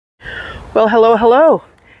Well, hello, hello,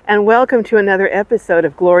 and welcome to another episode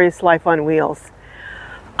of Glorious Life on Wheels.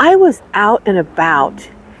 I was out and about,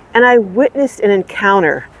 and I witnessed an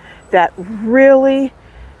encounter that really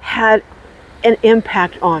had an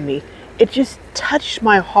impact on me. It just touched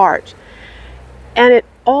my heart, and it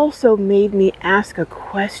also made me ask a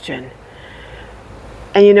question.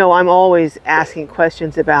 And you know, I'm always asking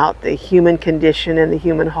questions about the human condition and the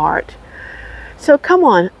human heart. So come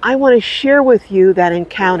on, I want to share with you that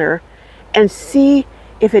encounter and see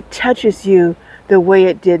if it touches you the way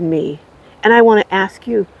it did me. And I want to ask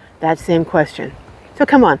you that same question. So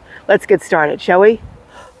come on, let's get started, shall we?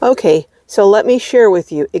 Okay, so let me share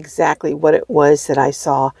with you exactly what it was that I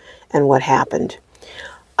saw and what happened.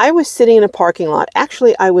 I was sitting in a parking lot.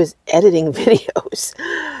 Actually, I was editing videos.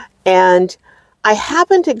 And I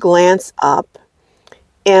happened to glance up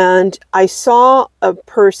and I saw a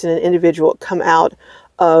person, an individual, come out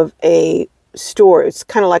of a store. It's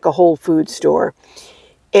kind of like a Whole Foods store.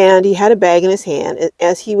 And he had a bag in his hand.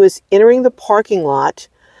 As he was entering the parking lot,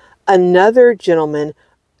 another gentleman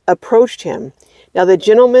approached him. Now, the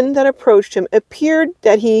gentleman that approached him appeared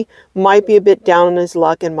that he might be a bit down on his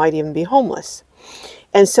luck and might even be homeless.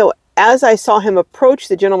 And so as I saw him approach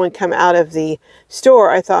the gentleman come out of the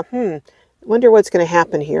store, I thought, wonder what's going to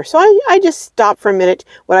happen here. So I just stopped for a minute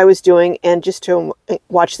what I was doing and just to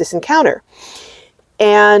watch this encounter.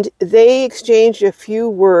 And they exchanged a few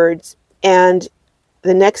words, and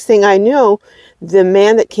the next thing I know, the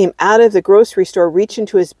man that came out of the grocery store reached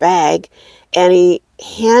into his bag and he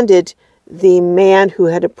handed the man who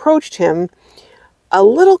had approached him a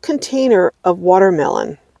little container of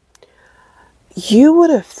watermelon. You would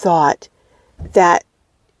have thought that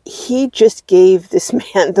he just gave this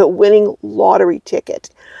man the winning lottery ticket.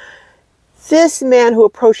 This man who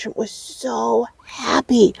approached him was so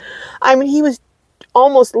happy. I mean, he was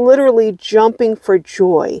almost literally jumping for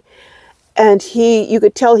joy. And you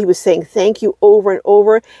could tell he was saying thank you over and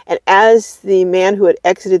over. And as the man who had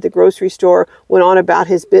exited the grocery store went on about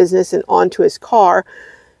his business and on to his car,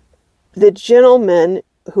 the gentleman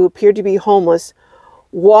who appeared to be homeless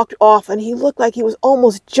walked off, and he looked like he was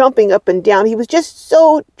almost jumping up and down. He was just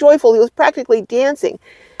so joyful. He was practically dancing.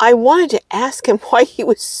 I wanted to ask him why he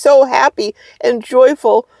was so happy and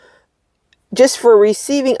joyful just for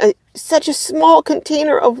receiving such a small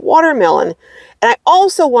container of watermelon. And I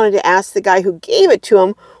also wanted to ask the guy who gave it to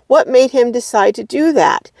him what made him decide to do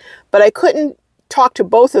that. But I couldn't talk to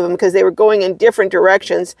both of them because they were going in different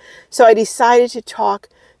directions. So I decided to talk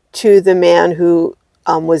to the man who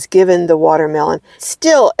was given the watermelon.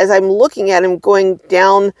 Still, as I'm looking at him going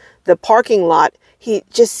down the parking lot, he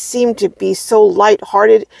just seemed to be so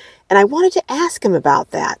lighthearted, and I wanted to ask him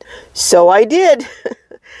about that. So I did.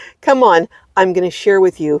 Come on, I'm going to share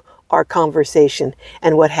with you our conversation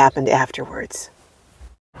and what happened afterwards.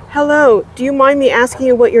 Hello, do you mind me asking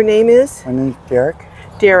you what your name is? My name's Derek.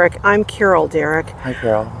 Derek, I'm Carol, Derek. Hi,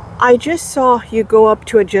 Carol. I just saw you go up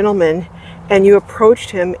to a gentleman and you approached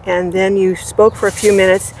him, and then you spoke for a few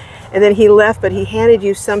minutes, and then he left, but he handed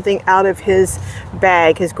you something out of his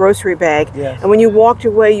bag, his grocery bag. Yes. And when you walked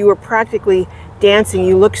away, you were practically dancing.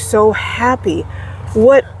 You looked so happy.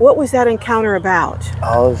 What was that encounter about?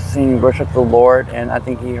 I was singing worship the Lord, and I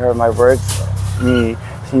think he heard my words, me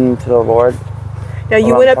singing to the Lord. Now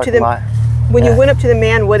you went up to the when you went up to the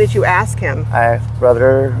man, what did you ask him? I asked,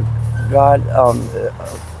 Brother God,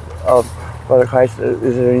 Brother Christ,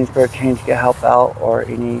 is there any spirit change to get help out, or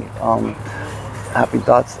any happy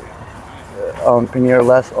thoughts, penny or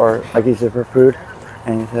less, or like he said for food?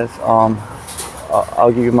 And he says,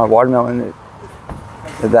 I'll give you my watermelon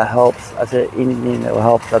if that helps. I said, anything that will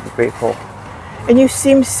help, I'd be grateful. And you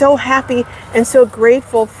seemed so happy and so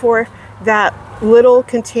grateful for that little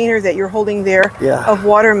container that you're holding there of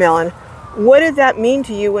watermelon. What did that mean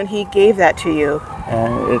to you when he gave that to you?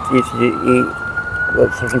 And it's easy to eat.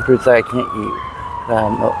 With certain foods that I can't eat.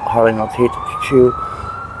 I have hardly no teeth to chew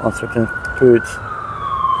on certain foods.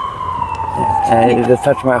 And it just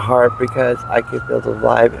touched my heart because I could feel the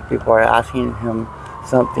vibe if people are asking him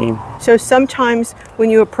something. So sometimes when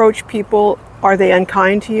you approach people, are they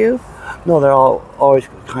unkind to you? No, they're always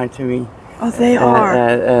kind to me. Oh, they are.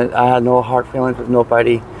 And I had no hard feelings with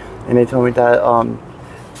nobody. And they told me that,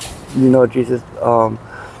 you know Jesus,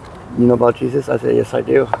 you know about Jesus? I said, yes, I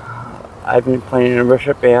do. I've been playing in a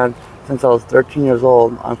worship band since I was 13 years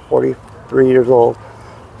old. I'm 43 years old,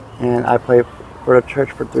 and I played for the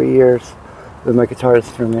church for 3 years with my guitar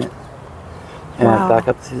instrument and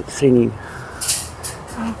backup singing.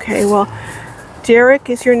 Okay, well, Derek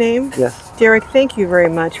is your name? Yes. Derek, thank you very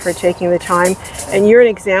much for taking the time. And you're an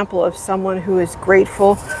example of someone who is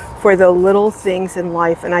grateful for the little things in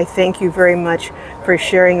life. And I thank you very much for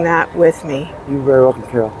sharing that with me. You're very welcome,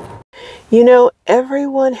 Carol. You know,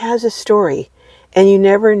 everyone has a story, and you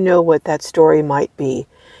never know what that story might be.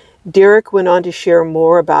 Derek went on to share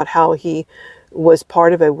more about how he was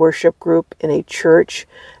part of a worship group in a church.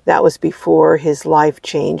 That was before his life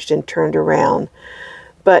changed and turned around.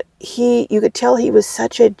 But you could tell he was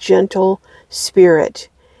such a gentle spirit.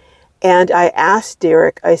 And I asked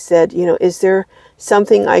Derek, I said, you know, is there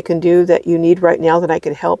something I can do that you need right now that I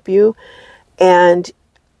could help you? And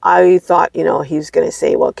I thought, you know, he was going to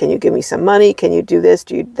say, well, can you give me some money? Can you do this,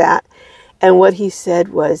 do that? And what he said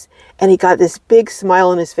was, and he got this big smile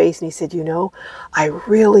on his face, and he said, you know, I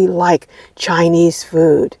really like Chinese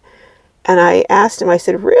food. And I asked him, I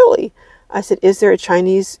said, really? I said, is there a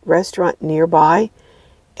Chinese restaurant nearby?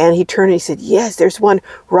 And he turned and he said, yes, there's one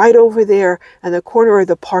right over there in the corner of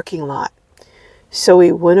the parking lot. So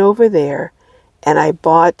we went over there, and I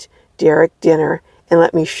bought Derek dinner, and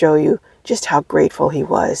let me show you just how grateful he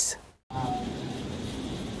was.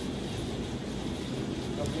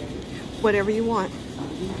 Whatever you want.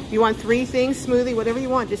 You want 3 things, smoothie, whatever you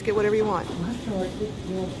want. Just get whatever you want.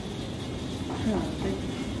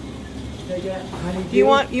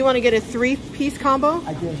 You want to get a 3-piece combo?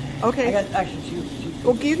 I did. Okay. I got actually 2.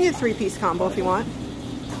 Well, you can get a 3-piece combo if you want.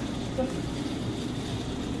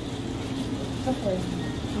 Okay.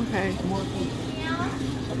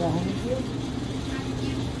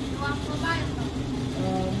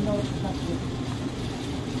 No, it's not good.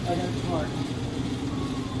 I got a card.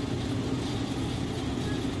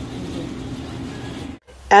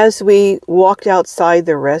 As we walked outside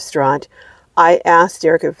the restaurant, I asked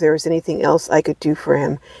Derek if there was anything else I could do for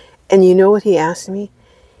him. And you know what he asked me?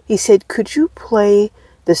 He said, could you play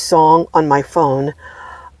the song on my phone,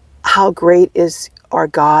 How Great Is Our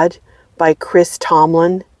God by Chris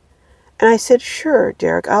Tomlin? And I said, sure,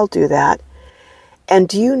 Derek, I'll do that. And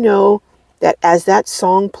do you know that as that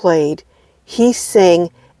song played, he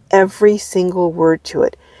sang every single word to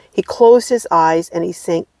it. He closed his eyes and he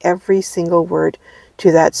sang every single word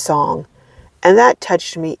to that song. And that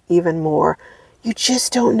touched me even more. You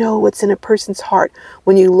just don't know what's in a person's heart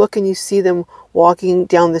when you look and you see them walking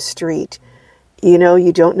down the street. You know,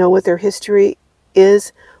 you don't know what their history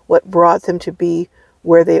is, what brought them to be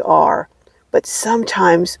where they are. But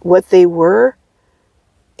sometimes what they were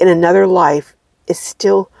in another life is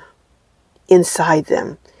still inside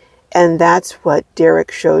them. And that's what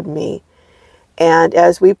Derek showed me. And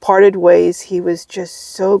as we parted ways, he was just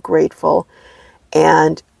so grateful.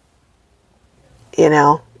 And, you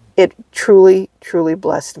know, it truly, truly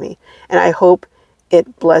blessed me. And I hope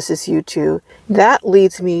it blesses you too. That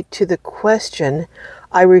leads me to the question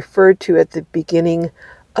I referred to at the beginning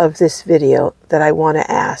of this video that I want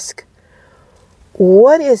to ask.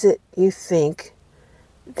 What is it you think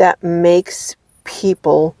that makes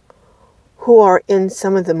people who are in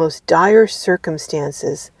some of the most dire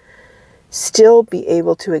circumstances still be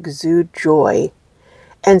able to exude joy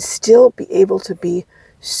and still be able to be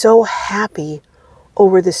so happy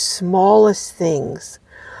over the smallest things?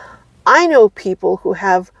 I know people who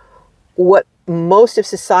have what most of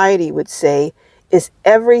society would say is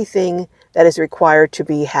everything that is required to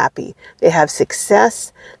be happy. They have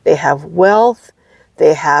success, they have wealth,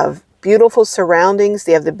 they have beautiful surroundings,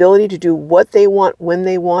 they have the ability to do what they want when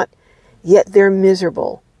they want, yet they're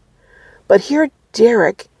miserable. But here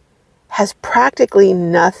Derek has practically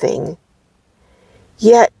nothing,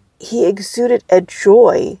 yet he exuded a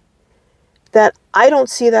joy that I don't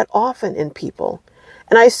see that often in people.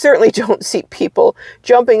 And I certainly don't see people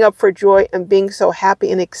jumping up for joy and being so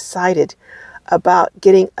happy and excited about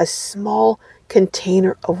getting a small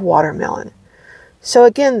container of watermelon. So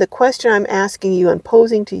again, the question I'm asking you and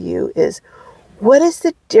posing to you is, what is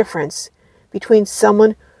the difference between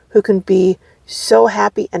someone who can be so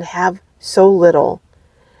happy and have so little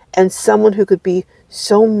and someone who could be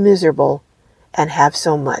so miserable and have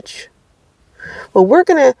so much? Well, we're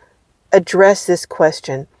going to address this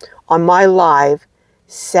question on my live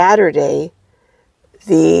Saturday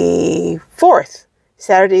the 4th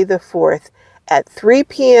at 3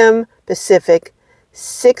 p.m. Pacific,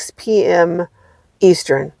 6 p.m.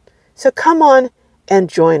 Eastern. So come on and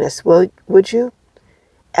join us, would you?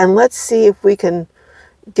 And let's see if we can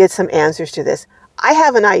get some answers to this. I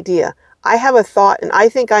have an idea. I have a thought, and I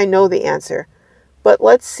think I know the answer. But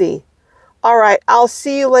let's see. All right, I'll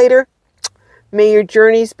see you later. May your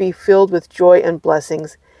journeys be filled with joy and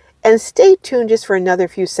blessings. And stay tuned just for another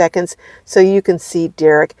few seconds so you can see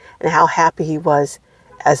Derek and how happy he was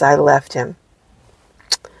as I left him.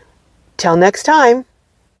 Till next time.